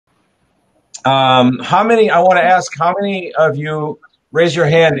I want to ask, how many of you, raise your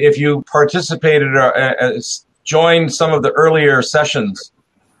hand if you participated or joined some of the earlier sessions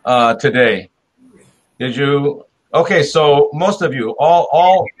today? Did you? Okay, so most of you,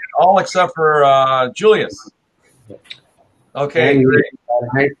 all except for Julius. Okay,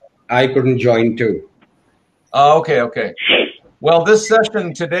 great. I couldn't join too. Okay. Well, this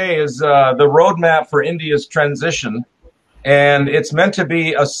session today is the roadmap for India's transition, and it's meant to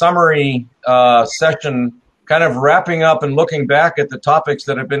be a summary session, kind of wrapping up and looking back at the topics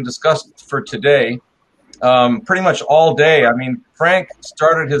that have been discussed for today, pretty much all day. I mean, Frank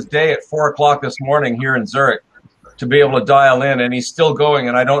started his day at 4 o'clock this morning here in Zurich to be able to dial in, and he's still going,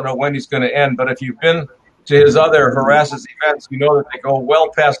 and I don't know when he's going to end, but if you've been to his other Horasis events, you know that they go well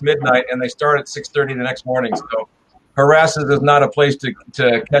past midnight, and they start at 6:30 the next morning, so Horasis is not a place to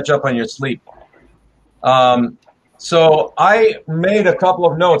catch up on your sleep. So I made a couple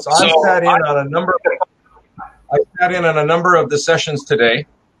of notes. I sat in on a number of the sessions today,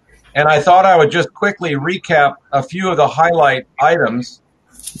 and I thought I would just quickly recap a few of the highlight items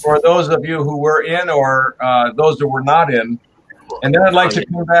for those of you who were in or those who were not in. And then I'd like to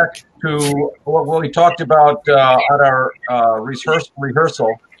come back to what we talked about at our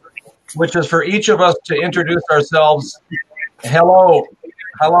rehearsal, which is for each of us to introduce ourselves. Hello,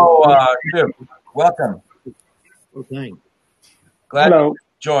 Shiv. Welcome. Okay. Glad you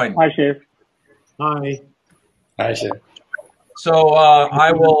joined. Hi, Shiv. Hi. Hi, Shiv. So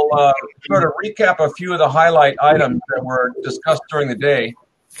I will sort of recap a few of the highlight items that were discussed during the day.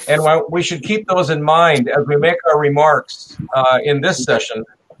 And we should keep those in mind as we make our remarks in this session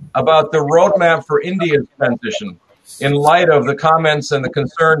about the roadmap for India's transition in light of the comments and the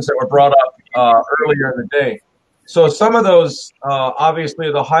concerns that were brought up earlier in the day. So some of those,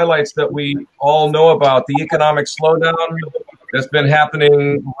 obviously, the highlights that we all know about, the economic slowdown that's been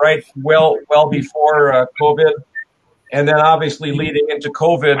happening well before COVID, and then obviously leading into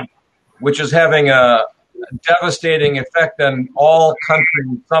COVID, which is having a devastating effect on all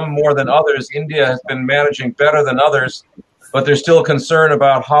countries, some more than others. India has been managing better than others, but there's still concern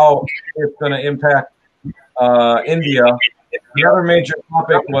about how it's going to impact India. The other major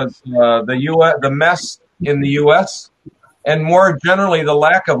topic was the mess in the U.S. and more generally the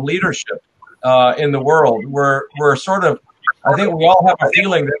lack of leadership in the world. We're sort of, I think we all have a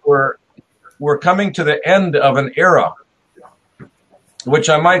feeling that we're coming to the end of an era,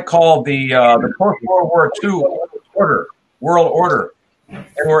 which I might call the post-World War II world order.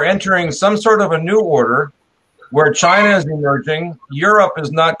 And we're entering some sort of a new order where China is emerging. Europe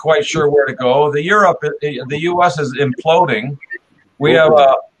is not quite sure where to go. The U.S. is imploding. We have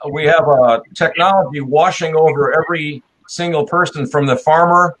a technology washing over every single person, from the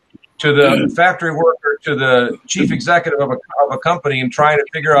farmer to the factory worker to the chief executive of a company, and trying to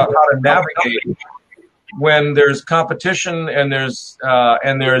figure out how to navigate when there's competition and there's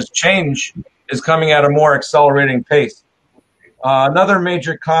change is coming at a more accelerating pace. Another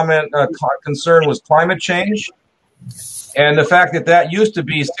major concern was climate change, and the fact that used to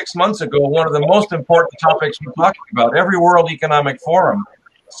be 6 months ago one of the most important topics we're talking about. Every World Economic Forum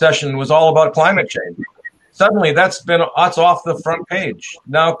session was all about climate change. Suddenly that's off the front page.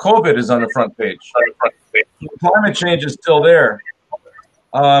 Now COVID is on the front page. Climate change is still there.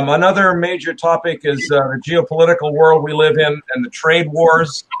 Another major topic is the geopolitical world we live in and the trade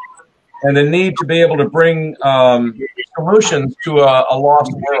wars and the need to be able to bring solutions to a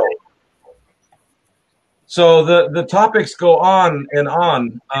lost world. So the topics go on and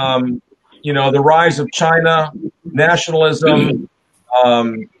on. The rise of China, nationalism,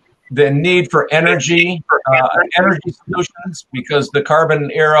 the need for energy solutions, because the carbon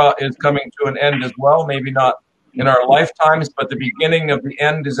era is coming to an end as well. Maybe not in our lifetimes, but the beginning of the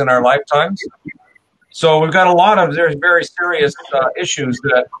end is in our lifetimes. So we've got a lot of very serious issues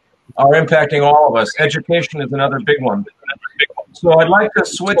that are impacting all of us. Education is another big one. So I'd like to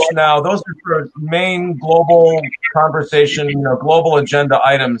switch now. Those are sort of main global conversation, global agenda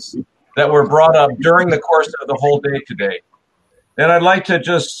items that were brought up during the course of the whole day today. Then I'd like to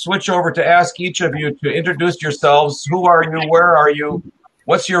just switch over to ask each of you to introduce yourselves. Who are you? Where are you?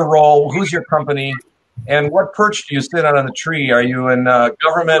 What's your role? Who's your company? And what perch do you sit on the tree? Are you in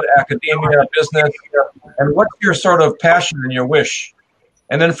government, academia, business? And what's your sort of passion and your wish?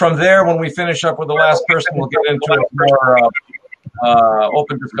 And then from there, when we finish up with the last person, we'll get into a more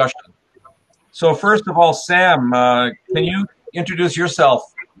open discussion. So first of all, Sam, can you introduce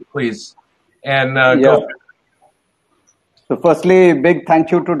yourself, please? And go. So firstly, big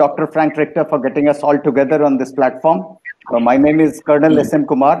thank you to Dr. Frank Richter for getting us all together on this platform. My name is Colonel S.M.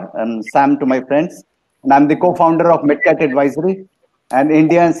 Kumar, and Sam to my friends. And I'm the co-founder of MitKat Advisory. and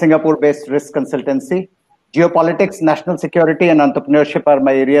India and Singapore-based risk consultancy. Geopolitics, national security, and entrepreneurship are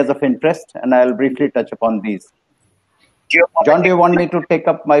my areas of interest, and I'll briefly touch upon these. John, do you want me to take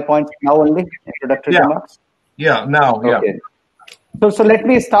up my points now only, introductory remarks? Yeah, now, yeah. Okay. So let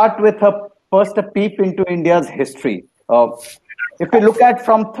me start with first a peep into India's history. If we look at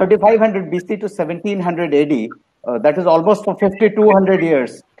from 3500 BC to 1700 AD, that is almost for 5200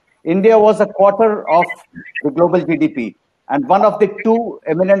 years, India was a quarter of the global GDP and one of the two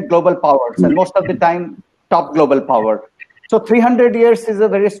eminent global powers, and most of the time top global power. So 300 years is a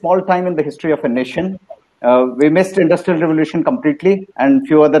very small time in the history of a nation. We missed Industrial Revolution completely and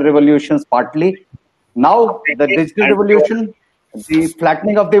few other revolutions partly. Now the digital revolution, the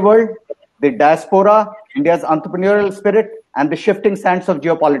flattening of the world, the diaspora, India's entrepreneurial spirit, and the shifting sands of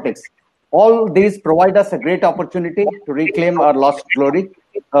geopolitics. All these provide us a great opportunity to reclaim our lost glory.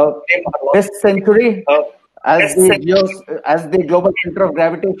 This century, as the global center of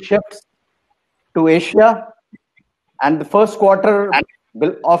gravity shifts to Asia, and the first quarter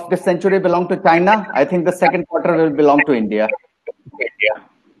of the century belong to China, I think the second quarter will belong to India.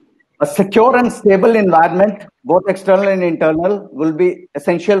 A secure and stable environment, both external and internal, will be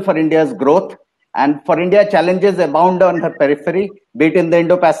essential for India's growth. And for India, challenges abound on her periphery, be it in the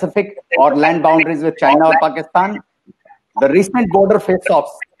Indo-Pacific or land boundaries with China or Pakistan. The recent border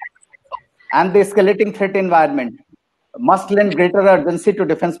face-offs and the escalating threat environment must lend greater urgency to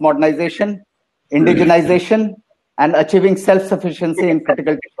defense modernization, indigenization, and achieving self-sufficiency in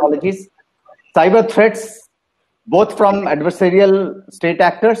critical technologies. Cyber threats, both from adversarial state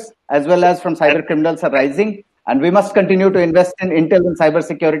actors as well as from cyber criminals, are rising, and we must continue to invest in intel and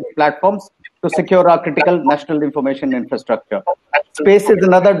cybersecurity platforms to secure our critical national information infrastructure. Space is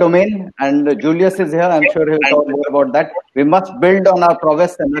another domain, and Julius is here. I'm sure he'll talk more about that. We must build on our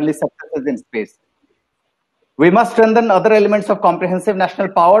prowess and early successes in space. We must strengthen other elements of comprehensive national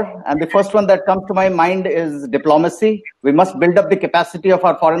power, and the first one that comes to my mind is diplomacy. We must build up the capacity of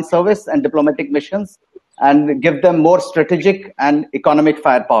our foreign service and diplomatic missions and give them more strategic and economic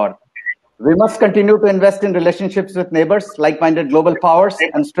firepower. We must continue to invest in relationships with neighbors, like-minded global powers,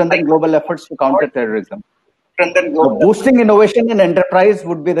 and strengthen global efforts to counter terrorism. Boosting innovation and enterprise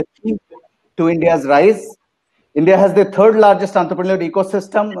would be the key to India's rise. India has the third largest entrepreneurial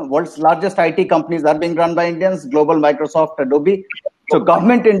ecosystem. World's largest IT companies are being run by Indians, global Microsoft, Adobe. So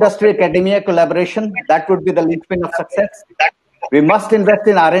government, industry, academia collaboration, that would be the linchpin of success. We must invest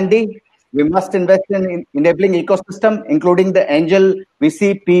in R&D. We must invest in enabling ecosystem, including the angel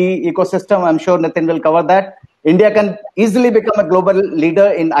VCP ecosystem. I'm sure Nitin will cover that. India can easily become a global leader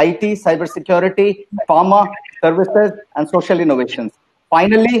in IT, cybersecurity, pharma, services, and social innovations.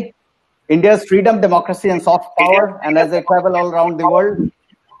 Finally, India's freedom, democracy, and soft power. And as I travel all around the world,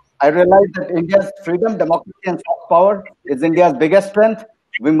 I realize that India's freedom, democracy, and soft power is India's biggest strength.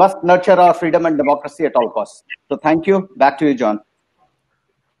 We must nurture our freedom and democracy at all costs. So thank you. Back to you, John.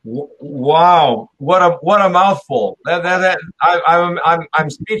 Wow, what a mouthful! I'm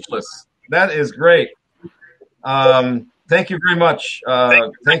speechless. That is great. Thank you very much.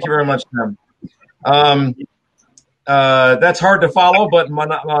 Thank you very much, Tim. That's hard to follow, but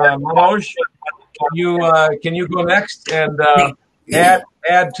Manoj, can you go next and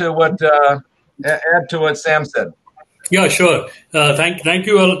add to what Sam said? Yeah, sure. Thank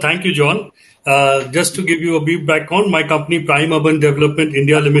you all. Thank you, John. Just to give you a brief background, my company Prime Urban Development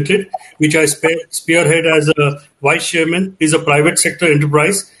India Limited, which I spearhead as a vice chairman, is a private sector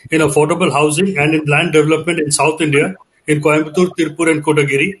enterprise in affordable housing and in land development in South India, in Coimbatore, Tirupur and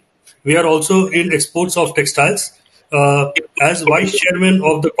Kotagiri. We are also in exports of textiles. As vice chairman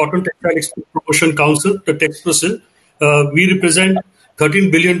of the Cotton Textile Export Promotion Council, the Texprocil, we represent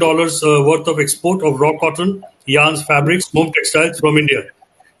 $13 billion worth of export of raw cotton, yarns, fabrics, home textiles from India.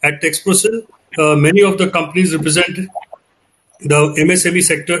 At Texprocil, many of the companies represent the MSME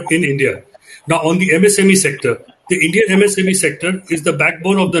sector in India. Now, on the MSME sector, the Indian MSME sector is the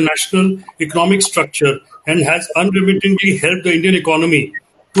backbone of the national economic structure and has unremittingly helped the Indian economy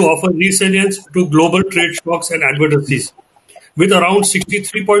to offer resilience to global trade shocks and adversities. With around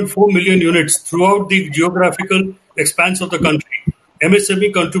 63.4 million units throughout the geographical expanse of the country,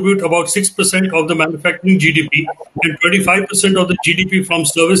 MSME contribute about 6% of the manufacturing GDP and 25% of the GDP from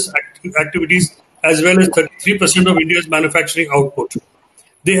service activities, as well as 33% of India's manufacturing output.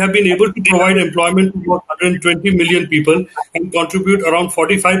 They have been able to provide employment to about 120 million people and contribute around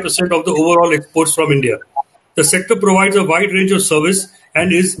 45% of the overall exports from India. The sector provides a wide range of service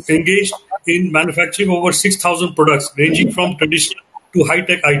and is engaged in manufacturing over 6,000 products, ranging from traditional to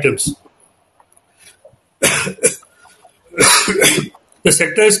high-tech items. The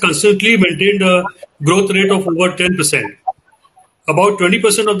sector has consistently maintained a growth rate of over 10%. About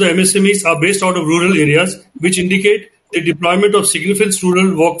 20% of the MSMEs are based out of rural areas, which indicate the deployment of significant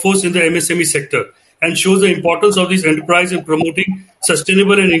rural workforce in the MSME sector and shows the importance of this enterprise in promoting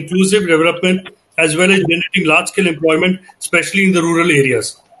sustainable and inclusive development as well as generating large-scale employment, especially in the rural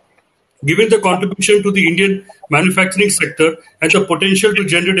areas. Given the contribution to the Indian manufacturing sector and the potential to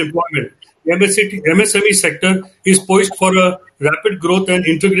generate employment, the MSME sector is poised for a rapid growth and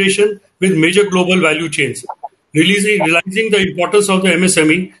integration with major global value chains. Realizing the importance of the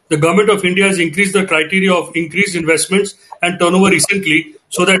MSME, the Government of India has increased the criteria of increased investments and turnover recently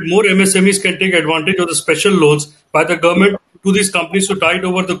so that more MSMEs can take advantage of the special loans by the government to these companies to tide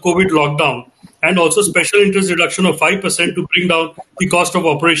over the COVID lockdown, and also special interest reduction of 5% to bring down the cost of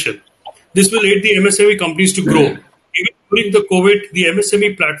operation. This will aid the MSME companies to grow. Even during the COVID, the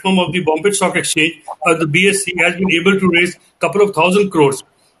MSME platform of the Bombay Stock Exchange, the BSC, has been able to raise a couple of thousand crores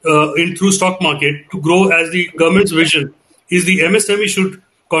through stock market to grow, as the government's vision is the MSME should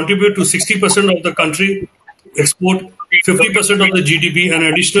contribute to 60% of the country export, 50% of the GDP, and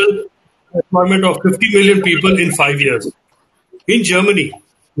additional employment of 50 million people in 5 years. In Germany,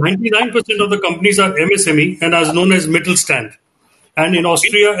 99% of the companies are MSME and are known as Mittelstand. And in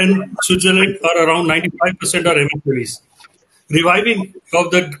Austria and Switzerland are around 95% are MSMEs. Reviving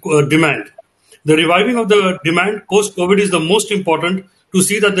of the demand. The reviving of the demand post-COVID is the most important to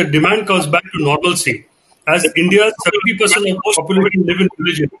see that the demand comes back to normalcy. As India's 70% of the population live in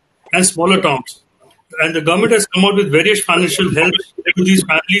villages and smaller towns. And the government has come out with various financial help to these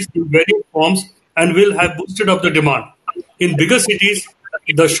families in various forms and will have boosted up the demand. In bigger cities,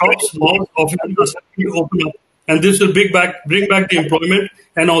 the shops, malls, offices are starting to open up, and this will bring back the employment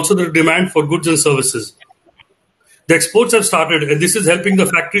and also the demand for goods and services. The exports have started, and this is helping the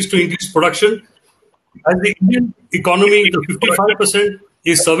factories to increase production. As the Indian economy, the 55%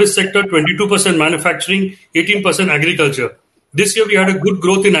 is service sector, 22% manufacturing, 18% agriculture. This year we had a good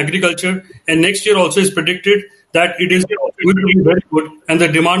growth in agriculture, and next year also is predicted that it is going to be very good and the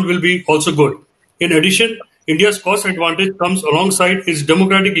demand will be also good. In addition, India's cost advantage comes alongside its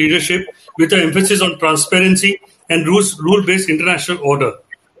democratic leadership with an emphasis on transparency and rule-based international order.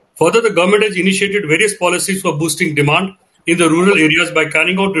 Further, the government has initiated various policies for boosting demand in the rural areas by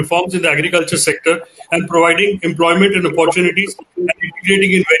carrying out reforms in the agriculture sector and providing employment and opportunities and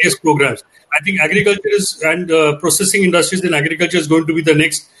integrating in various programs. I think agriculture and processing industries in agriculture is going to be the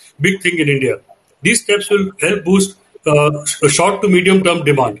next big thing in India. These steps will help boost short to medium term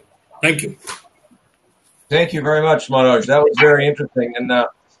demand. Thank you. Thank you very much, Manoj. That was very interesting. And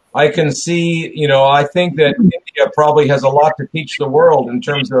I can see, I think that India probably has a lot to teach the world in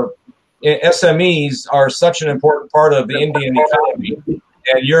terms of SMEs are such an important part of the Indian economy.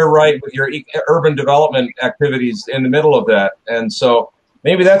 And you're right with your urban development activities in the middle of that. And so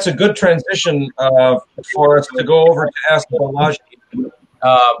maybe that's a good transition for us to go over to ask Balaji.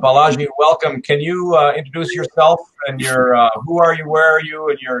 Balaji, welcome. Can you introduce yourself and your who are you, where are you,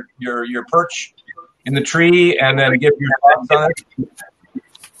 and your perch in the tree, and then give your thoughts on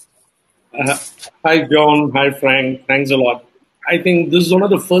it? Hi, John. Hi, Frank. Thanks a lot. I think this is one of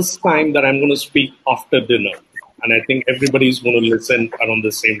the first time that I'm going to speak after dinner, and I think everybody's going to listen around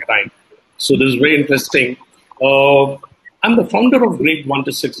the same time. So this is very interesting. I'm the founder of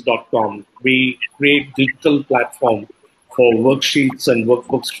grade1to6.com. We create digital platform for worksheets and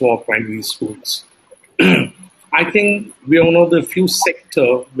workbooks for primary schools. I think we are one of the few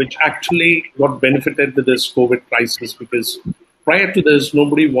sector which actually got benefited with this COVID crisis, because prior to this,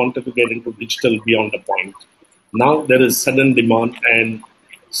 nobody wanted to get into digital beyond a point. Now there is sudden demand, and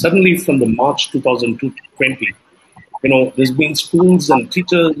suddenly from the March 2020, there's been schools and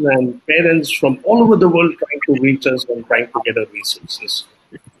teachers and parents from all over the world trying to reach us and trying to get our resources.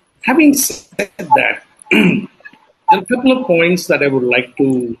 Having said that, there are a couple of points that I would like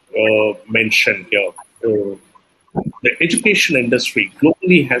to mention here. The education industry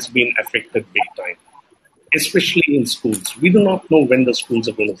globally has been affected big time, especially in schools. We do not know when the schools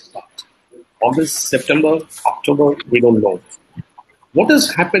are going to start. August, September, October, we don't know. What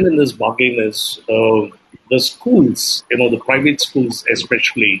has happened in this bargain is the schools, the private schools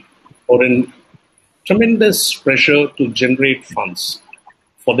especially, are in tremendous pressure to generate funds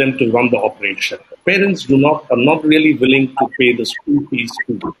for them to run the operation. Parents are not really willing to pay the school fees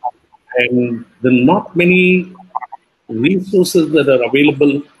too. And there are not many resources that are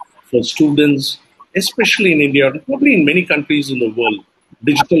available for students, especially in India, probably in many countries in the world.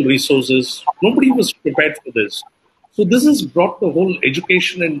 Digital resources, nobody was prepared for this. So this has brought the whole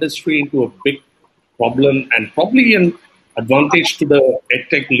education industry into a big problem, and probably an advantage to the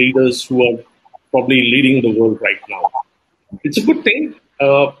edtech leaders who are probably leading the world right now. It's a good thing.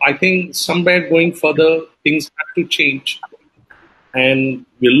 I think somewhere going further, things have to change. and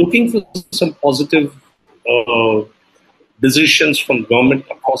we're looking for some positive decisions from government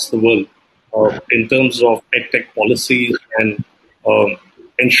across the world in terms of edtech policies and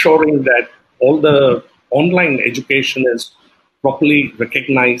ensuring that all the online education is properly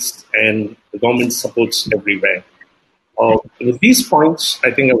recognized and the government supports everywhere. With these points,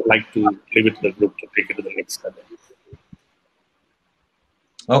 I think I would like to leave it to the group to take it to the next level.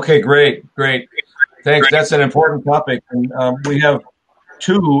 Okay, great. Thanks. That's an important topic. And we have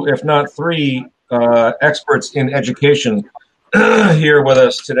two, if not three, experts in education here with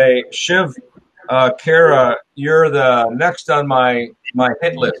us today. Shiv, Khera, you're the next on my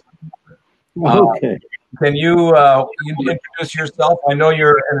hit list. Okay. Can you introduce yourself? I know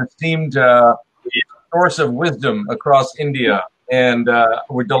you're an esteemed source of wisdom across India, and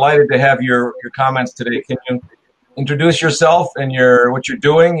we're delighted to have your comments today. Can you introduce yourself and what you're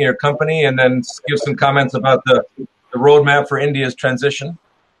doing, your company, and then give some comments about the roadmap for India's transition?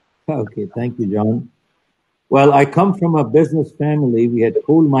 Okay, thank you, John. Well, I come from a business family. We had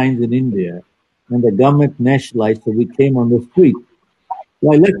coal mines in India, and the government nationalized, so we came on the street.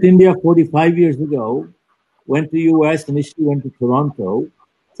 So I left India 45 years ago, went to US, initially went to Toronto.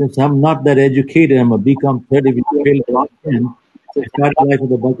 Since I'm not that educated, I'm a BCom certificate failed a lot then, so I started life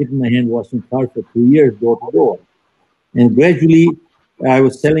with a bucket in my hand, washing cars for 2 years, door to door. And gradually, I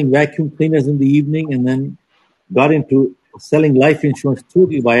was selling vacuum cleaners in the evening and then got into selling life insurance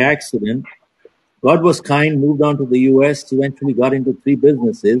totally by accident. God was kind, moved on to the US, eventually got into 3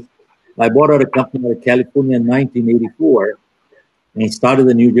 businesses. I bought out a company out of California in 1984 and started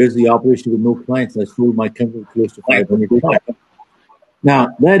the New Jersey operation with no clients. I sold my company close to 500 clients. Now,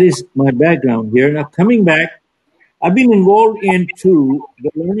 that is my background here. Now, coming back, I've been involved into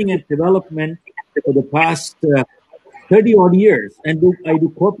the learning and development for the past 30-odd years. And I do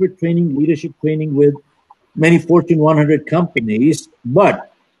corporate training, leadership training with many Fortune 100 companies.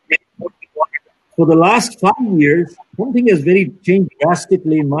 But for the last 5 years, something has very changed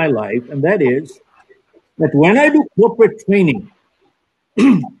drastically in my life. And that is that when I do corporate training,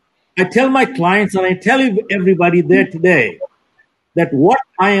 I tell my clients and I tell everybody there today that what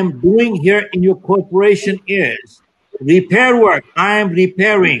I am doing here in your corporation is repair work. I am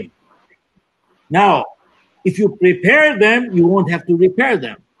repairing. Now, if you prepare them, you won't have to repair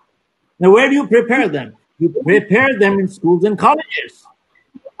them. Now, where do you prepare them? You prepare them in schools and colleges.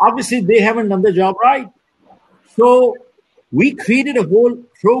 Obviously, they haven't done the job right. So we created a whole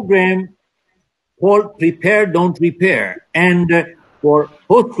program called Prepare, Don't Repair. And for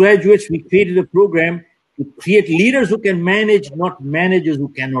postgraduates, we created a program to create leaders who can manage, not managers who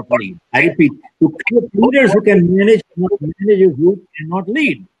cannot lead. I repeat, to create leaders who can manage, not managers who cannot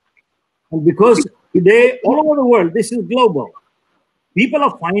lead. And because today, all over the world, this is global, people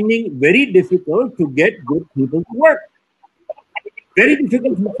are finding very difficult to get good people to work. Very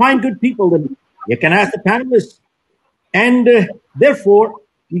difficult to find good people. Then you can ask the panelists. And therefore,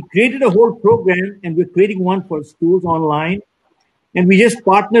 we created a whole program, and we're creating one for schools online. And we just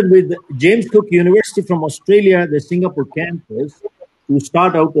partnered with James Cook University from Australia, the Singapore campus, to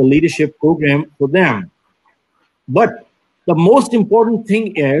start out a leadership program for them. But the most important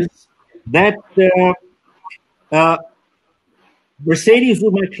thing is that Mercedes,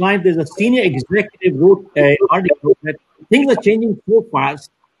 who's my client, there's a senior executive wrote an article that things are changing so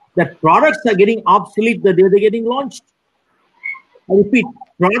fast that products are getting obsolete the day they're getting launched. I repeat,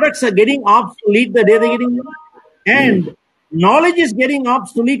 products are getting obsolete the day they're getting launched. And knowledge is getting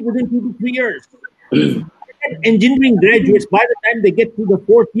obsolete within 2 to 3 years. Engineering graduates, by the time they get to the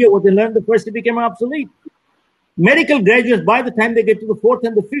 4th year, what they learned the first year became obsolete. Medical graduates, by the time they get to the 4th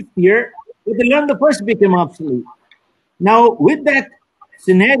and the 5th year, what they learned the first became obsolete. Now, with that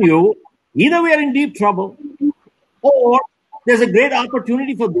scenario, either we are in deep trouble or there's a great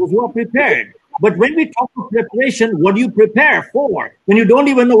opportunity for those who are prepared. But when we talk of preparation, what do you prepare for when you don't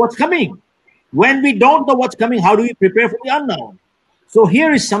even know what's coming? When we don't know what's coming, how do we prepare for the unknown? So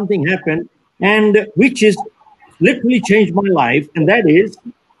here is something happened, and which is literally changed my life, and that is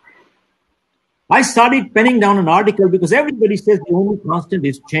I started penning down an article because everybody says the only constant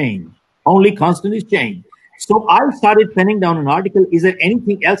is change. Only constant is change. So I started penning down an article. Is there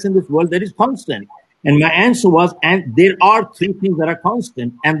anything else in this world that is constant? And my answer was, and there are 3 things that are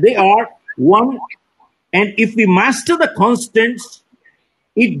constant, and they are 1, and if we master the constants,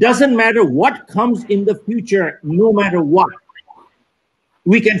 it doesn't matter what comes in the future, no matter what.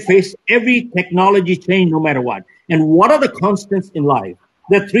 We can face every technology change, no matter what. And what are the constants in life?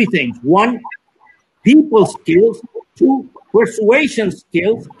 There are 3 things. 1, people skills. 2, persuasion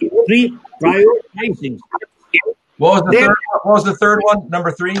skills. 3, prioritizing skills. What was the third one?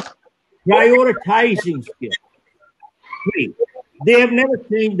 Number 3? Prioritizing skills. 3. They have never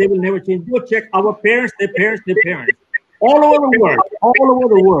changed. They will never change. Go check our parents, their parents, their parents. All over the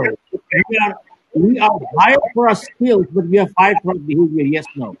world, we are hired for our skills, but we are fired for our behavior. Yes,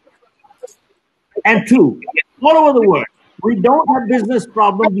 no. And two, all over the world, we don't have business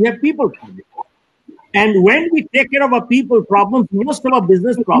problems. We have people problems. And when we take care of our people problems, most of our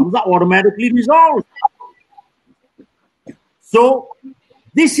business problems are automatically resolved. So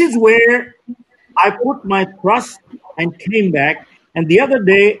this is where I put my trust and came back. And the other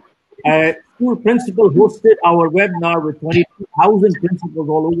day, a school principal hosted our webinar with 22,000 principals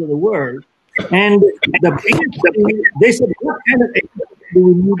all over the world. And the biggest thing, they said, what kind of education do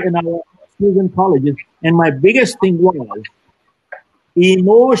we need in our schools and colleges? And my biggest thing was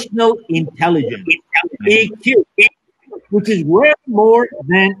emotional intelligence, EQ, which is way more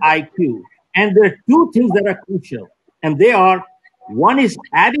than IQ. And there are two things that are crucial. And they are, one is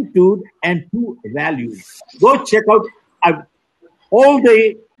attitude and two, values. Go check out all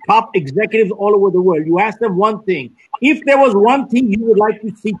the top executives all over the world. You ask them one thing. If there was one thing you would like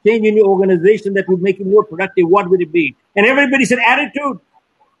to see change in your organization that would make you more productive, what would it be? And everybody said attitude.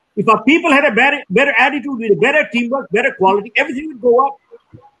 If our people had a better attitude, with better teamwork, better quality, everything would go up.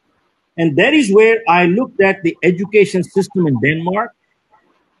 And that is where I looked at the education system in Denmark,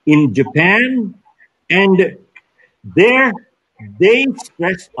 in Japan, and there they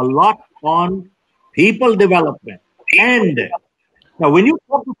stress a lot on people development. And now when you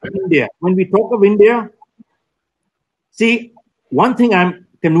talk of India, when we talk of India, see, one thing I'm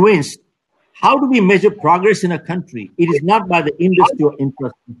convinced, how do we measure progress in a country? It is not by the industry or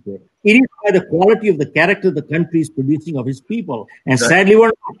infrastructure. It is by the quality of the character the country is producing of its people. And sadly, we're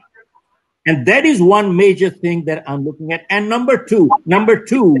not. And that is one major thing that I'm looking at. And number two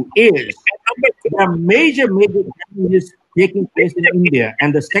is there are major challenges taking place in India.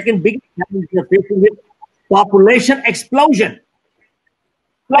 And the second biggest challenge they're facing is population explosion.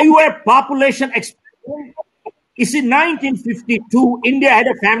 Are you aware population explosion? You see, 1952, India had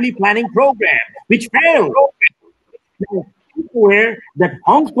a family planning program, which failed. Now, people aware that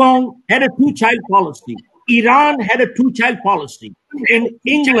Hong Kong had a two-child policy. Iran had a two-child policy. In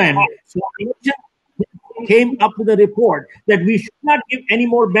England, came up with a report that we should not give any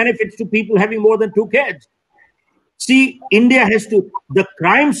more benefits to people having more than two kids. See, India has to, the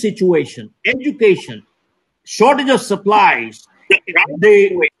crime situation, education, shortage of supplies,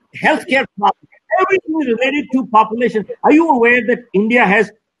 the healthcare problem, everything related to population. Are you aware that India has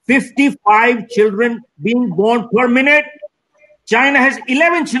 55 children being born per minute? China has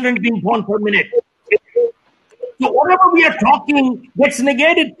 11 children being born per minute. So whatever we are talking gets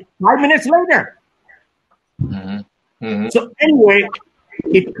negated 5 minutes later. Mm-hmm. Mm-hmm. So anyway,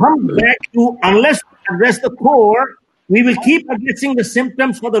 it comes back to, unless we address the core, we will keep addressing the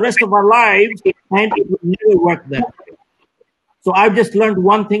symptoms for the rest of our lives, and it will never work that way. So I've just learned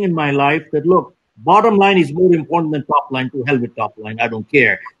one thing in my life, that look, bottom line is more important than top line. To hell with top line, I don't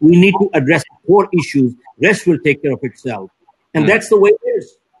care. We need to address the core issues. Rest will take care of itself. And that's the way it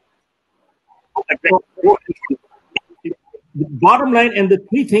is. The bottom line, and the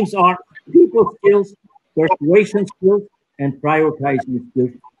three things are people skills, persuasion skills, and prioritizing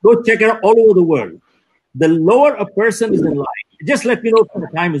skills. Go check it out all over the world. The lower a person is in life, just let me know when the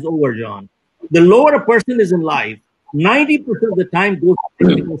time is over, John. The lower a person is in life, 90% of the time goes to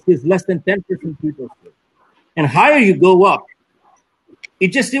technical skills, less than 10% people skills. And higher you go up, it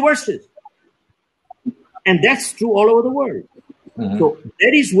just reverses. And that's true all over the world. Mm-hmm. So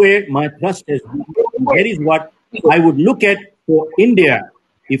that is where my trust is. That is what I would look at for India.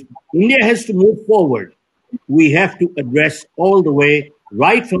 If India has to move forward, we have to address all the way,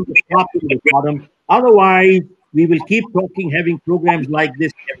 right from the top to the bottom. Otherwise, we will keep talking, having programs like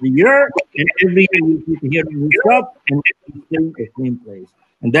this every year, and every year we'll keep hearing new stuff and staying in the same place.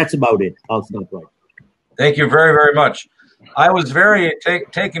 And that's about it. I'll stop right. Thank you very, very much. I was very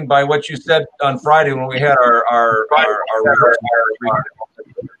taken by what you said on Friday when we had our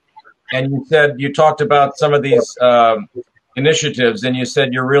and you said, you talked about some of these initiatives, and you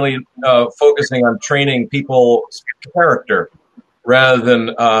said you're really focusing on training people's character rather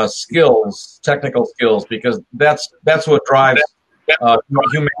than skills, technical skills, because that's what drives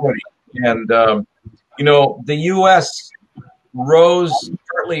humanity. And you know, the U.S. rose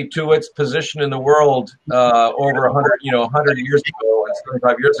partly to its position in the world over 100 years ago and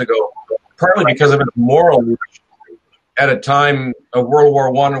 75 years ago, partly because of its moral leadership at a time of World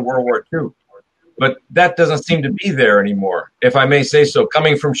War I and World War II. But that doesn't seem to be there anymore, if I may say so,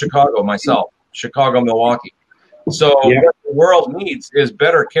 coming from Chicago myself, Chicago, Milwaukee. So what the world needs is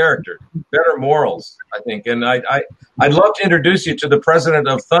better character, better morals, I think. And I'd love to introduce you to the president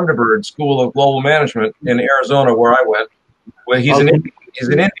of Thunderbird School of Global Management in Arizona, where I went, Well, he's an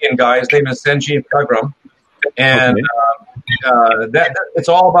Indian guy. His name is Sanjeev Kagram, and it's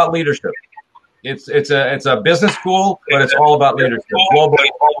all about leadership. It's a business school, but it's all about leadership. Global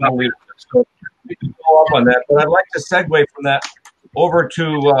leadership. So we can follow up on that. But I'd like to segue from that over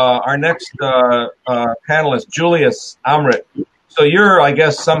to our next panelist, Julius, Amrit. So you're, I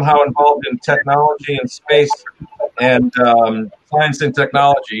guess, somehow involved in technology and space and science and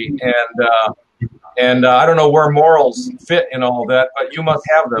technology, and I don't know where morals fit in all that, but you must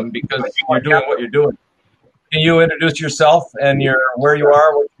have them because you're doing what you're doing. Can you introduce yourself and where you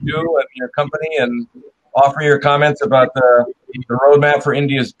are, what you do, and your company, and offer your comments about the roadmap for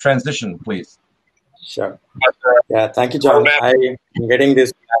India's transition, please? Sure. Yeah, thank you, John. I'm getting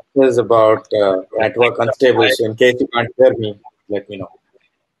these messages about network unstable, so in case you can't hear me, let me know.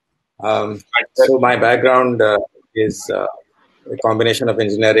 So my background is a combination of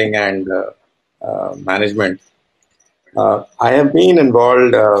engineering and management. I have been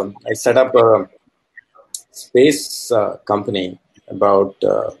involved, I set up a space company about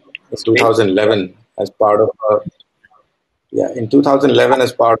 2011 as part of in 2011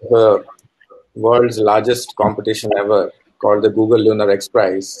 as part of the world's largest competition ever called the Google Lunar X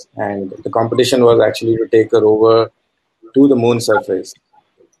Prize, and the competition was actually to take a rover to the moon surface,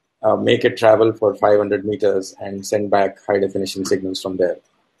 make it travel for 500 meters and send back high definition signals from there.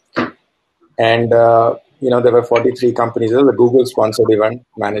 And there were 43 companies. It was a Google sponsored event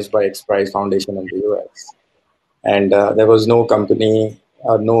managed by X Prize Foundation in the US. And there was no company,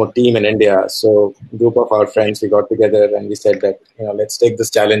 no team in India. So a group of our friends, we got together and we said that, let's take this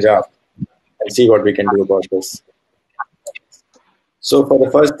challenge up and see what we can do about this. So for the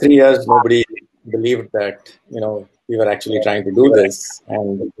first 3 years, nobody believed that, we were actually trying to do this.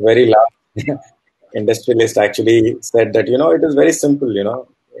 And the very last industrialist actually said that, it is very simple,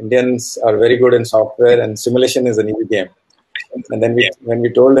 Indians are very good in software and simulation is an easy game. And then when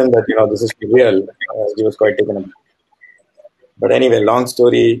we told him that, this is real, he was quite taken aback. But anyway, long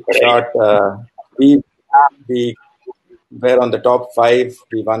story short, we were on the top 5.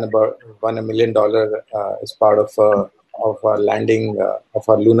 We won $1 million as part of our landing of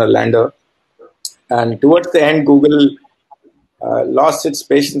our lunar lander. And towards the end, Google lost its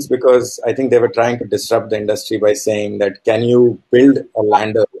patience because I think they were trying to disrupt the industry by saying that can you build a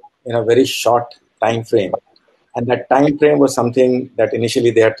lander in a very short time frame? And that time frame was something that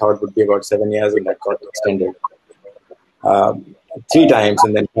initially they had thought would be about 7 years, and that got extended 3 times,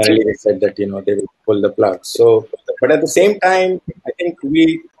 and then finally they said that they will pull the plug. So, but at the same time, I think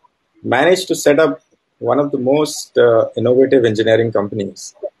we managed to set up one of the most innovative engineering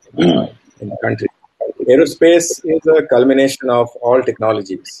companies in the country. Aerospace is a culmination of all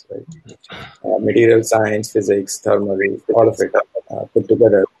technologies, right? Material science, physics, thermal, all of it put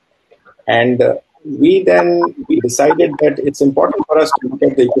together. And we decided that it's important for us to look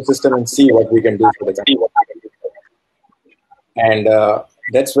at the ecosystem and see what we can do for the country. And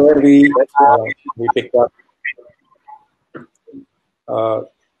that's where we picked up a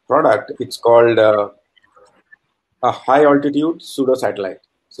product. It's called a high altitude pseudo satellite.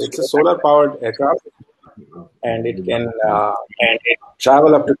 So it's a solar powered aircraft, and it can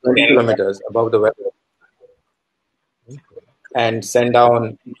travel up to 20 kilometers above the weather and send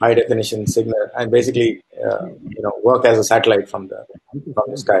down high definition signal and basically work as a satellite from the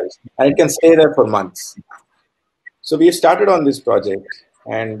skies, and it can stay there for months. So we started on this project,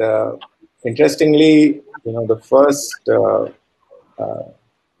 and interestingly, the first I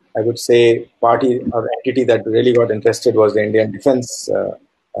would say party or entity that really got interested was the Indian Defense.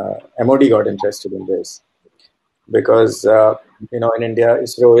 MOD got interested in this because in India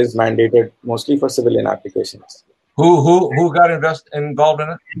ISRO is mandated mostly for civilian applications. Who got involved in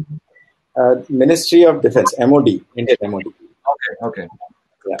it? Ministry of Defense, MOD, Indian MOD. Okay.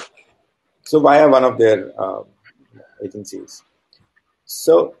 Yeah. So via one of their agencies.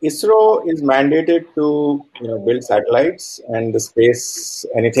 So ISRO is mandated to build satellites, and the space,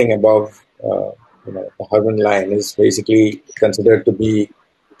 anything above the horizon line is basically considered to be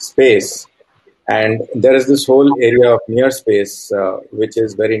space. And there is this whole area of near space, which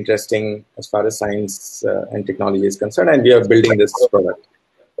is very interesting as far as science and technology is concerned, and we are building this product.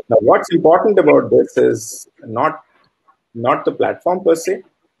 Now, what's important about this is not the platform per se,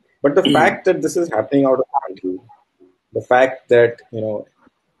 but the fact that this is happening out of the country. The fact that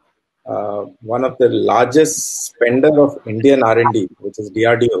one of the largest spender of Indian R&D, which is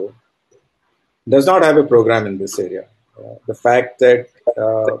DRDO, does not have a program in this area. The fact that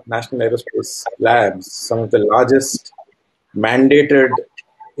National Aerospace Labs, some of the largest mandated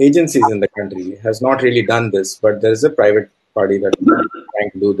agencies in the country, has not really done this, but there is a private party that is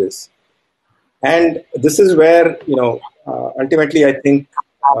trying to do this. And this is where, ultimately, I think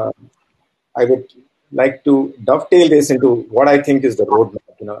I would like to dovetail this into what I think is the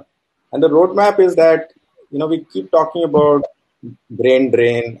roadmap. And the roadmap is that we keep talking about brain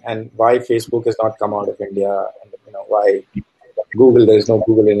drain and why Facebook has not come out of India, and why Google, there is no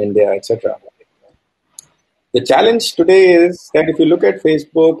Google in India, etc. The challenge today is that if you look at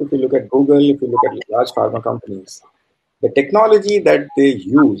Facebook, if you look at Google, if you look at large pharma companies, the technology that they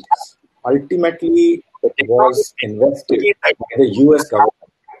use ultimately was invested by the US government.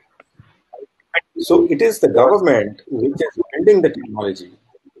 So it is the government which is building the technology,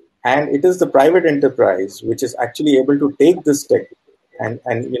 and it is the private enterprise which is actually able to take this tech and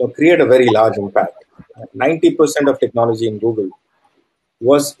create a very large impact. 90% of technology in Google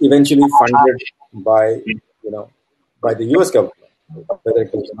was eventually funded by the US government, whether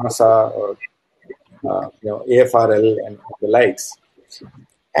it was NASA or AFRL and the likes.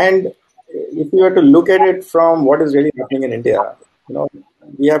 And if you were to look at it from what is really happening in India,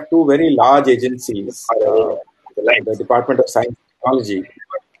 we have two very large agencies, the Department of Science and Technology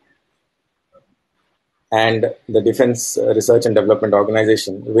and the Defense Research and Development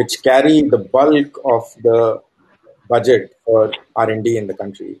Organization, which carry the bulk of the budget for R&D in the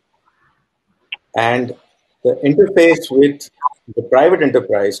country. And the interface with the private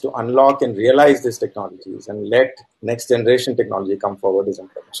enterprise to unlock and realize these technologies and let next generation technology come forward is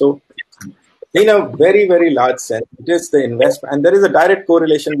important. So in a very, very large sense, it is the investment, and there is a direct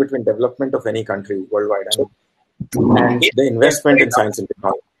correlation between development of any country worldwide and the investment in science and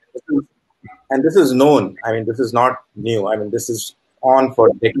technology. And this is known. I mean, this is not new. I mean, this is on for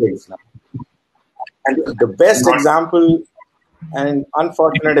decades now. And the best example and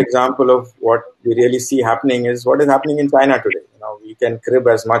unfortunate example of what we really see happening is what is happening in China today. We can crib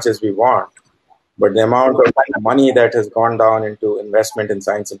as much as we want, but the amount of money that has gone down into investment in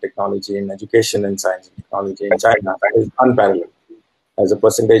science and technology and education in science and technology in China is unparalleled as a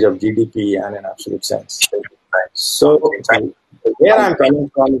percentage of GDP and in absolute sense. So where I'm coming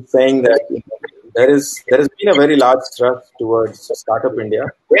from is saying that there has been a very large thrust towards Startup India,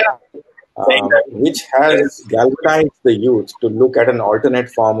 which has galvanized the youth to look at an alternate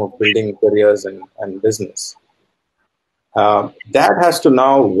form of building careers and business. That has to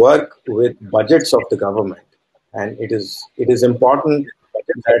now work with budgets of the government, and it is important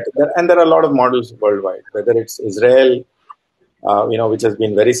that, and there are a lot of models worldwide, whether it's Israel, which has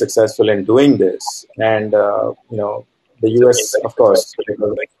been very successful in doing this, and the US, of course,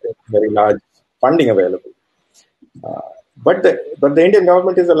 very large funding available. But the Indian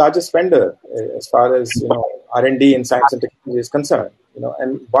government is the largest spender as far as R&D in science and technology is concerned.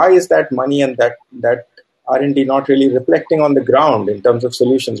 And why is that money and that R&D not really reflecting on the ground in terms of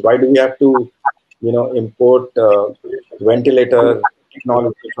solutions? Why do we have to import ventilator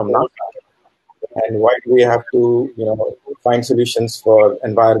technology from NASA? And why do we have to find solutions for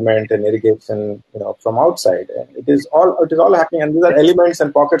environment and irrigation from outside? And it is all happening, and these are elements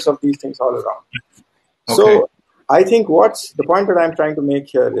and pockets of these things all around. Okay. So I think what's the point that I'm trying to make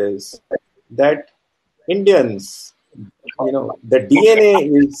here is that Indians, the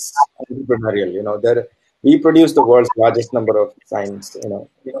DNA is entrepreneurial. We produce the world's largest number of science,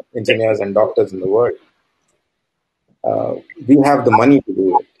 engineers and doctors in the world. We have the money to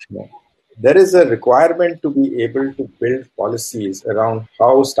do it. There is a requirement to be able to build policies around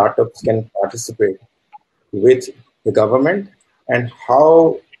how startups can participate with the government and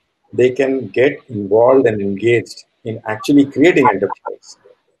how they can get involved and engaged in actually creating enterprise.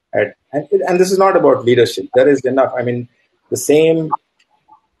 And this is not about leadership. There is enough. I mean, the same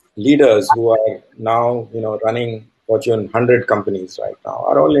leaders who are now, running Fortune 100 companies right now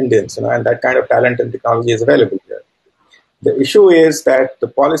are all Indians, and that kind of talent and technology is available here. The issue is that the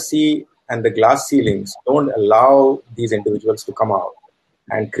policy and the glass ceilings don't allow these individuals to come out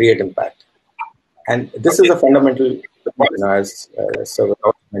and create impact. And this is a fundamental point, as Sir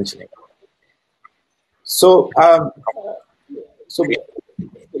was mentioning. So,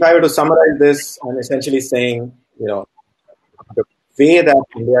 if I were to summarize this, I'm essentially saying, the way that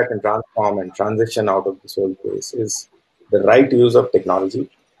India can transform and transition out of this whole place is the right use of technology,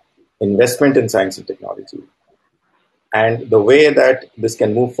 investment in science and technology. And the way that this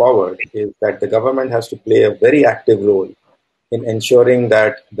can move forward is that the government has to play a very active role in ensuring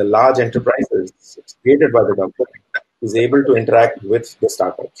that the large enterprises created by the government is able to interact with the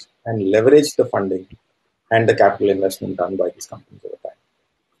startups and leverage the funding and the capital investment done by these companies over time.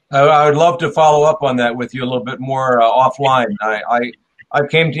 I would love to follow up on that with you a little bit more offline. I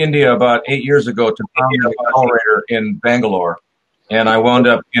came to India about 8 years ago to found an accelerator in Bangalore, and I wound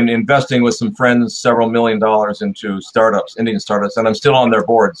up investing with some friends several $1 million into startups, Indian startups, and I'm still on their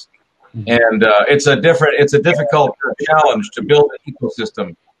boards. And it's a difficult challenge to build an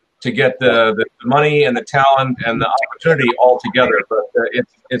ecosystem to get the money and the talent and the opportunity all together. But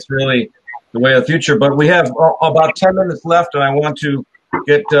it's really the way of the future. But we have about 10 minutes left, and I want to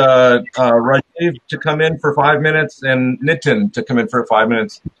get Rajiv to come in for 5 minutes and Nitin to come in for 5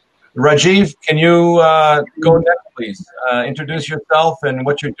 minutes. Rajiv, can you go next, please? Introduce yourself and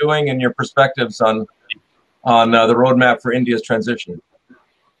what you're doing and your perspectives on the roadmap for India's transition.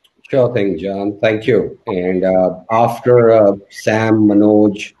 Sure thing, John. Thank you. And after Sam,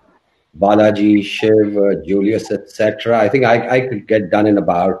 Manoj, Balaji, Shiv, Julius, etc., I think I could get done in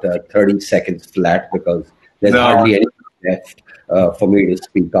about 30 seconds flat because there's hardly anything left for me to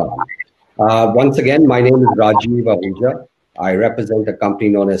speak on. Once again, my name is Rajiv Ahuja. I represent a company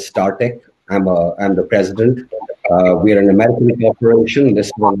known as Startek. I'm the president. We're an American corporation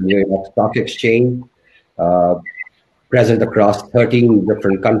listed on the New York Stock Exchange, present across 13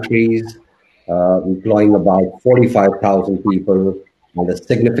 different countries, employing about 45,000 people, and a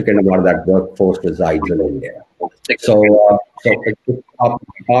significant amount of that workforce resides in India. So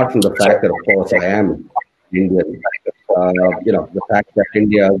apart from the fact that, of course, I am Indian, the fact that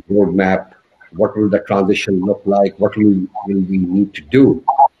India's roadmap, what will the transition look like? What will we need to do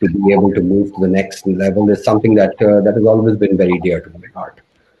to be able to move to the next level is something that has always been very dear to my heart.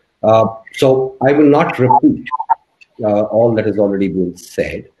 So I will not repeat all that has already been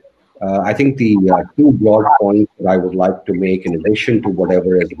said. I think the two broad points that I would like to make, in addition to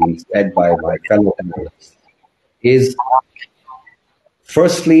whatever has been said by my fellow panelists, is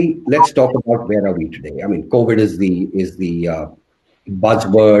firstly, let's talk about where are we today. I mean, COVID is the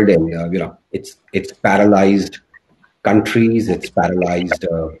buzzword, and it's paralyzed countries, it's paralyzed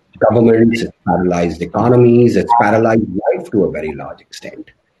governments, it's paralyzed economies, it's paralyzed life to a very large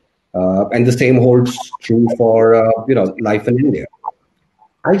extent. And the same holds true for life in India.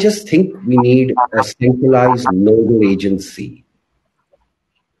 I just think we need a centralized nodal agency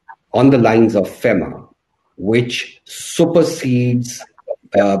on the lines of FEMA, which supersedes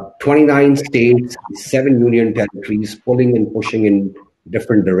 29 states, 7 union territories, pulling and pushing in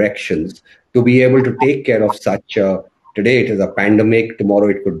different directions to be able to take care of such today it is a pandemic, tomorrow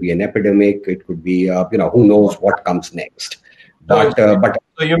it could be an epidemic, it could be who knows what comes next. But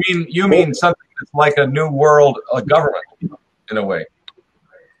so you mean something that's like a new world government in a way?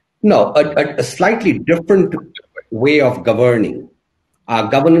 No, a slightly different way of governing. Our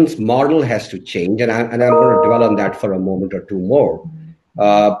governance model has to change, and I'm going to dwell on that for a moment or two more.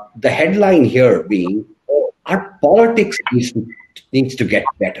 The headline here being, our politics needs to get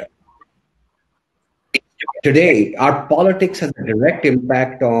better. Today, our politics has a direct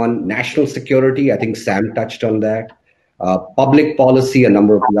impact on national security. I think Sam touched on that. Public policy, a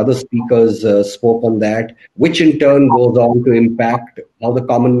number of the other speakers spoke on that, which in turn goes on to impact how the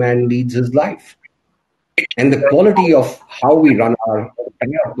common man leads his life. And the quality of how we run our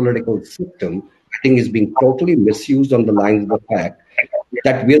political system, I think, is being totally misused on the lines of the fact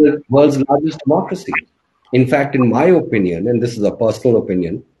that we're the world's largest democracy. In fact, in my opinion, and this is a personal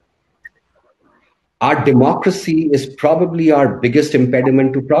opinion, our democracy is probably our biggest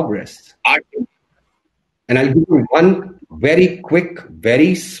impediment to progress. And I'll give you one very quick,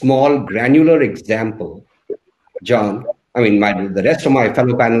 very small, granular example, John. I mean, the rest of my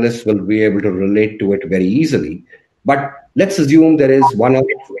fellow panelists will be able to relate to it very easily. But let's assume there is one of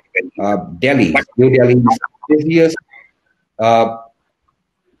New Delhi's busiest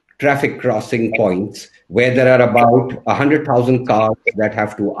traffic crossing points where there are about 100,000 cars that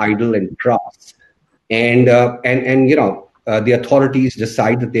have to idle and cross. And the authorities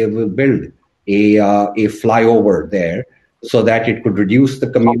decide that they will build a flyover there so that it could reduce the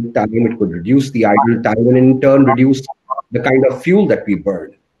commute time, it could reduce the idle time, and in turn reduce the kind of fuel that we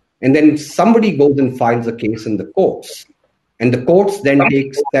burn. And then somebody goes and files a case in the courts. And the courts then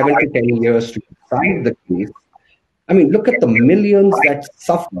take 7 to 10 years to decide the case. I mean, look at the millions that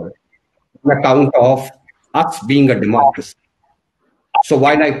suffer on account of us being a democracy. So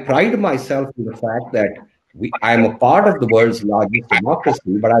while I pride myself in the fact that I am a part of the world's largest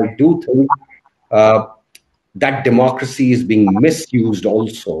democracy, but I do think that democracy is being misused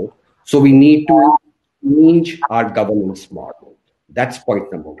also. So we need to change our governance model. That's point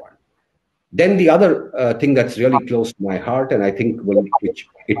number one. Then the other thing that's really close to my heart, and I think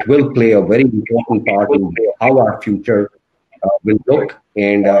it will play a very important part in how our future will look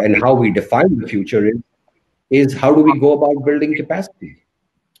and how we define the future is how do we go about building capacity?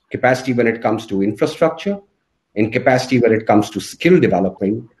 Capacity when it comes to infrastructure, and capacity when it comes to skill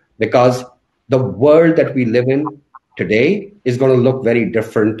development, because the world that we live in today is going to look very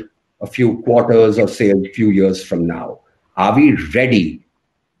different a few quarters or say a few years from now. Are we ready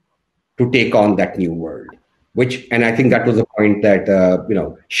to take on that new world. And I think that was the point that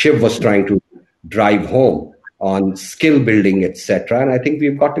Shiv was trying to drive home on skill building, etc. And I think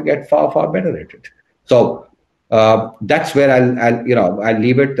we've got to get far, far better at it. So that's where I'll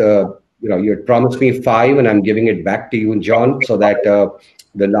leave it. You had promised me 5, and I'm giving it back to you, John, so that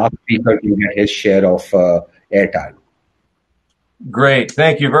the last speaker can get his share of airtime. Great,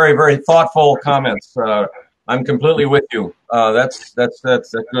 thank you. Very, very thoughtful comments. I'm completely with you. That's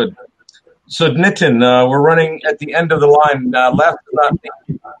good. So Nitin, we're running at the end of the line. Last but not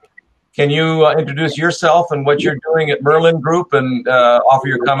least, can you introduce yourself and what you're doing at Merlin Group and offer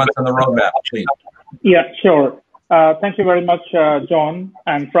your comments on the roadmap, please? Yeah, sure. Thank you very much, John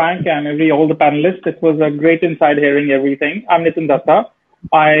and Frank and all the panelists. It was a great insight hearing everything. I'm Nitin Datta.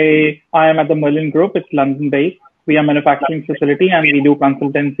 I am at the Merlin Group. It's London-based. We are a manufacturing facility and we do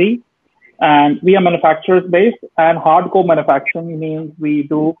consultancy. And we are manufacturers-based, and hardcore manufacturing means we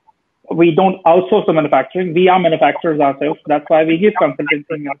don't outsource the manufacturing. We are manufacturers ourselves. That's why we give consultancy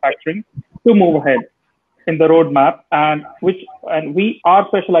in manufacturing to move ahead in the roadmap. And our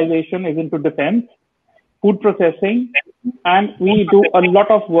specialization is into defense, food processing, and we do a lot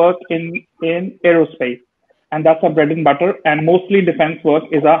of work in aerospace. And that's our bread and butter. And mostly defense work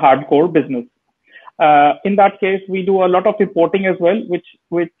is our hardcore business. In that case, we do a lot of reporting as well,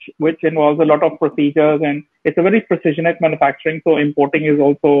 which involves a lot of procedures, and it's a very precisionate manufacturing. So importing is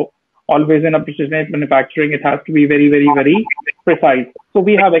also always in a precisionate manufacturing. It has to be very, very, very precise. So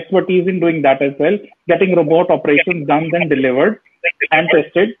we have expertise in doing that as well, getting remote operations done, then delivered and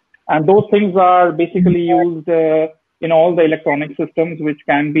tested. And those things are basically used in all the electronic systems, which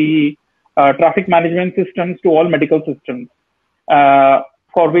can be traffic management systems to all medical systems.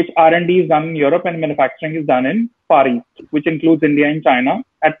 For which R&D is done in Europe and manufacturing is done in Far East, which includes India and China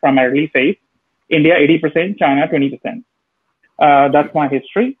at primarily phase. India 80%, China 20%. That's my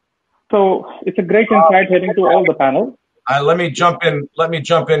history. So it's a great insight heading to all the panel. Let me jump in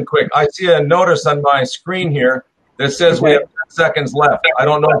quick. I see a notice on my screen here that says we have 10 seconds left. I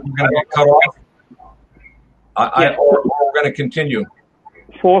don't know if we're going to get cut off or we're going to continue.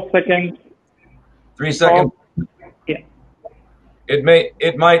 4 seconds. 3 seconds. It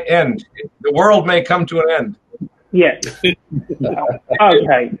might end. The world may come to an end. Yes.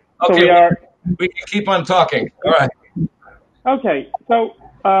 Okay. So we can keep on talking. All right. Okay. So,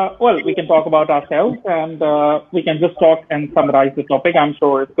 we can talk about ourselves and we can just talk and summarize the topic. I'm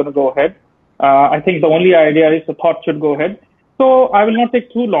sure it's going to go ahead. I think the only idea is the thought should go ahead. So I will not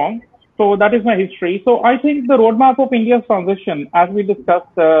take too long. So that is my history. So I think the roadmap of India's transition, as we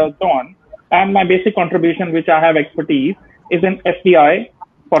discussed, John, and my basic contribution, which I have expertise, is in FDI,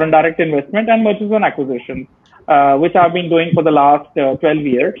 foreign direct investment, and mergers and acquisitions, which I've been doing for the last 12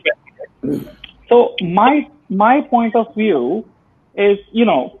 years. So my point of view is,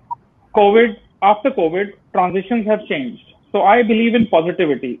 after COVID, transitions have changed. So I believe in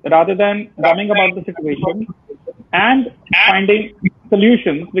positivity rather than bumming about the situation and finding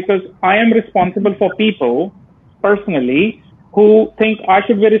solutions, because I am responsible for people personally who think I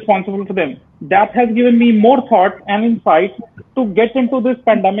should be responsible for them. That has given me more thought and insight to get into this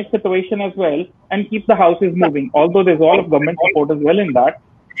pandemic situation as well and keep the houses moving, although there's all of government support as well in that.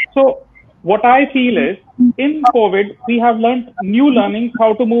 So what I feel is, in COVID, we have learned new learnings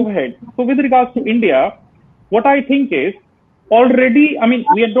how to move ahead. So with regards to India, what I think is already,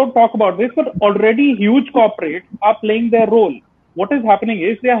 we don't talk about this, but already huge corporates are playing their role. What is happening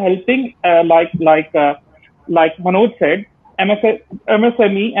is they are helping, like Manoj said,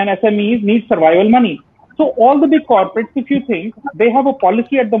 MSME and SMEs need survival money. So all the big corporates, if you think, they have a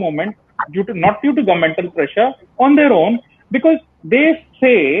policy at the moment, not due to governmental pressure, on their own, because they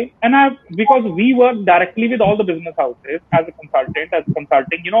say, because we work directly with all the business houses as consulting,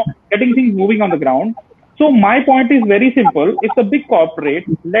 getting things moving on the ground. So my point is very simple. If the big corporate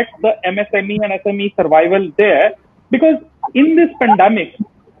let the MSME and SME survival there, because in this pandemic,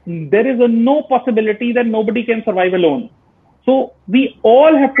 there is no possibility that nobody can survive alone. So we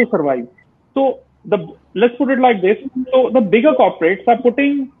all have to survive. So let's put it like this. So the bigger corporates are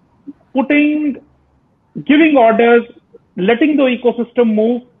giving orders, letting the ecosystem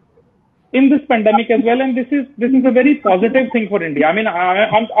move in this pandemic as well. And this is a very positive thing for India.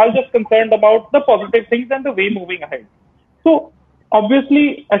 I'm just concerned about the positive things and the way moving ahead. So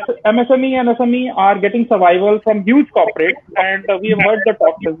obviously, MSME and SME are getting survival from huge corporates, and we have heard the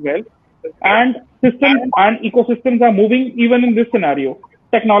talks as well. And systems and ecosystems are moving even in this scenario.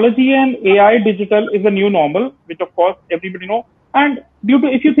 Technology and AI digital is a new normal, which of course everybody knows. And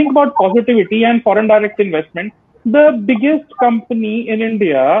if you think about positivity and foreign direct investment, the biggest company in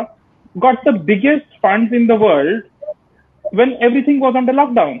India got the biggest funds in the world when everything was under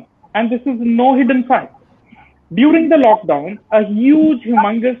lockdown. And this is no hidden fact. During the lockdown, a huge,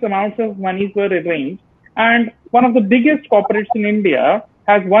 humongous amounts of monies were arranged. And one of the biggest corporates in India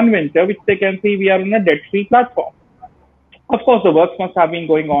has one venture, which they can see we are on a debt-free platform. Of course, the work must have been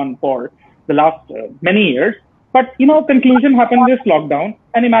going on for the last many years. But, conclusion happened this lockdown.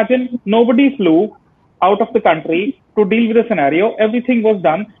 And imagine nobody flew out of the country to deal with the scenario. Everything was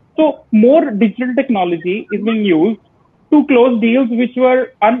done. So more digital technology is being used to close deals which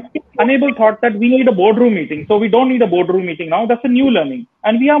were unable thought that we need a boardroom meeting. So we don't need a boardroom meeting now. That's a new learning.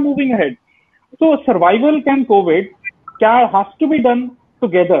 And we are moving ahead. So survival can COVID has to be done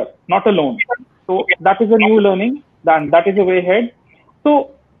together, not alone. So that is a new learning. That is a way ahead.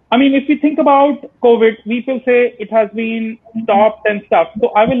 So, if we think about COVID, people say it has been stopped and stuff. So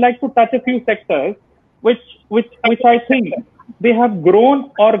I would like to touch a few sectors which I think they have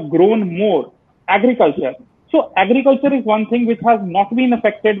grown or grown more. Agriculture. So agriculture is one thing which has not been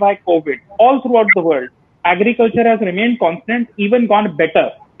affected by COVID all throughout the world. Agriculture has remained constant, even gone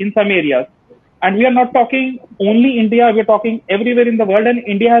better in some areas. And we are not talking only India, we're talking everywhere in the world, and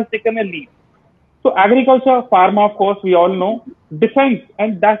India has taken a lead. So agriculture, pharma, of course, we all know. Defense,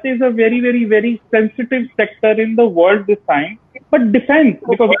 and that is a very, very, very sensitive sector in the world this time. But defense,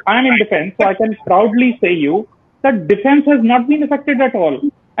 because I'm in defense, so I can proudly say you that defense has not been affected at all.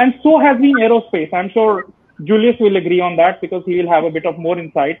 And so has been aerospace. I'm sure Julius will agree on that because he will have a bit of more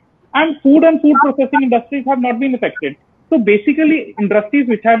insight. And food processing industries have not been affected. So basically, industries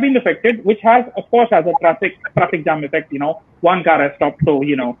which have been affected, which has, of course, has a traffic jam effect, one car has stopped, so,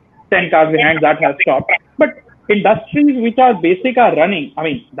 10 cars behind that has stopped. But industries which are basic are running.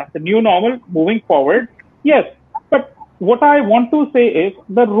 That's the new normal moving forward. Yes. But what I want to say is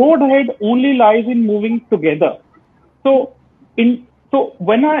the road ahead only lies in moving together. So when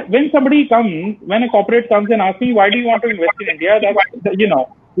somebody comes, when a corporate comes and asks me, why do you want to invest in India?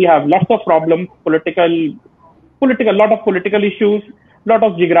 We have lots of problems, lot of political issues, lot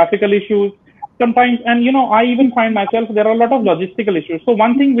of geographical issues. Sometimes, and I even find myself, there are a lot of logistical issues. So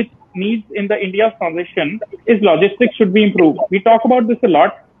one thing which needs in the India's transition is logistics should be improved. We talk about this a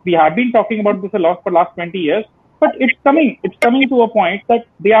lot. We have been talking about this a lot for the last 20 years. But it's coming to a point that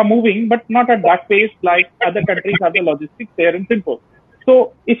they are moving, but not at that pace like other countries have the logistics there and simple.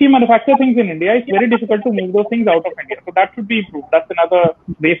 So if you manufacture things in India, it's very difficult to move those things out of India. So that should be improved. That's another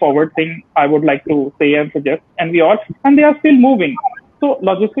way forward thing I would like to say and suggest. And they are still moving. So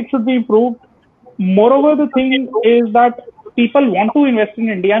logistics should be improved. Moreover, the thing is that people want to invest in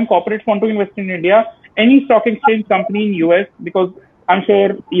India and corporates want to invest in India. Any stock exchange company in US, because I'm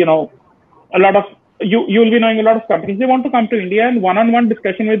sure, a lot of, you'll be knowing a lot of companies, they want to come to India, and one-on-one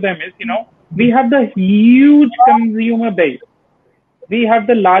discussion with them is, we have the huge consumer base. We have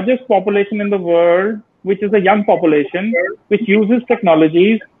the largest population in the world, which is a young population, which uses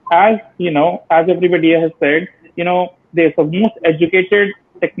technologies as everybody has said, there's the most educated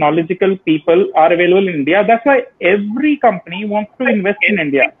technological people are available in India. That's why every company wants to invest in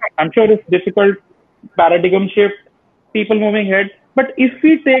India. I'm sure it's difficult, paradigm shift, people moving ahead. But if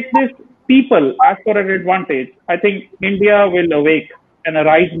we take this people as for an advantage, I think India will awake and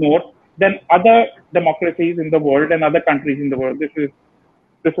arise more than other democracies in the world and other countries in the world. This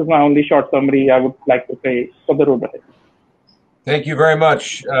is my only short summary I would like to say for the road ahead. Thank you very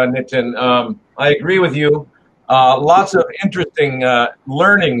much, Nitin. I agree with you. Lots of interesting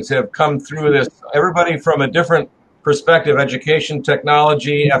learnings have come through this. Everybody from a different perspective: education,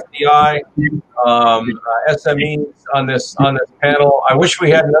 technology, FDI, SMEs on this panel. I wish we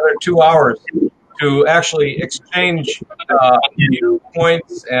had another 2 hours to actually exchange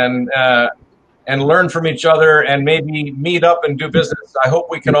viewpoints and learn from each other and maybe meet up and do business. I hope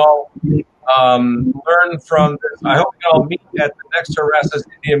we can all learn from this. I hope we can all meet at the next Horasis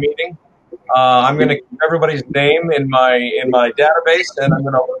India meeting. I'm going to keep everybody's name in my database, and I'm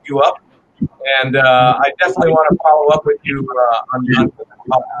going to look you up. And I definitely want to follow up with you on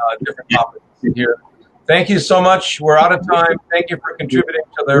different topics here. Thank you so much. We're out of time. Thank you for contributing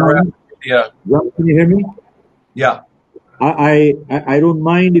to the Horasis India. Can you hear me? Yeah. I don't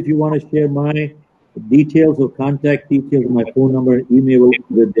mind if you want to share my details or contact details, my phone number, and email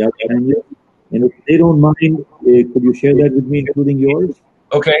with the other panelists. And if they don't mind, could you share that with me, including yours?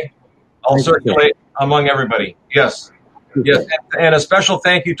 Okay. I'll circulate among everybody. Yes. Yes. And a special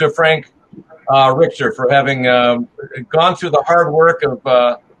thank you to Frank Richter for having gone through the hard work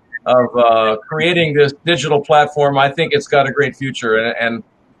of creating this digital platform. I think it's got a great future, and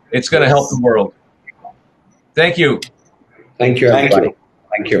it's going to help the world. Thank you. Thank you, everybody.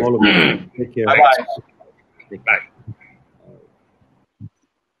 Thank you. All of you. Take care. Bye-bye. Bye.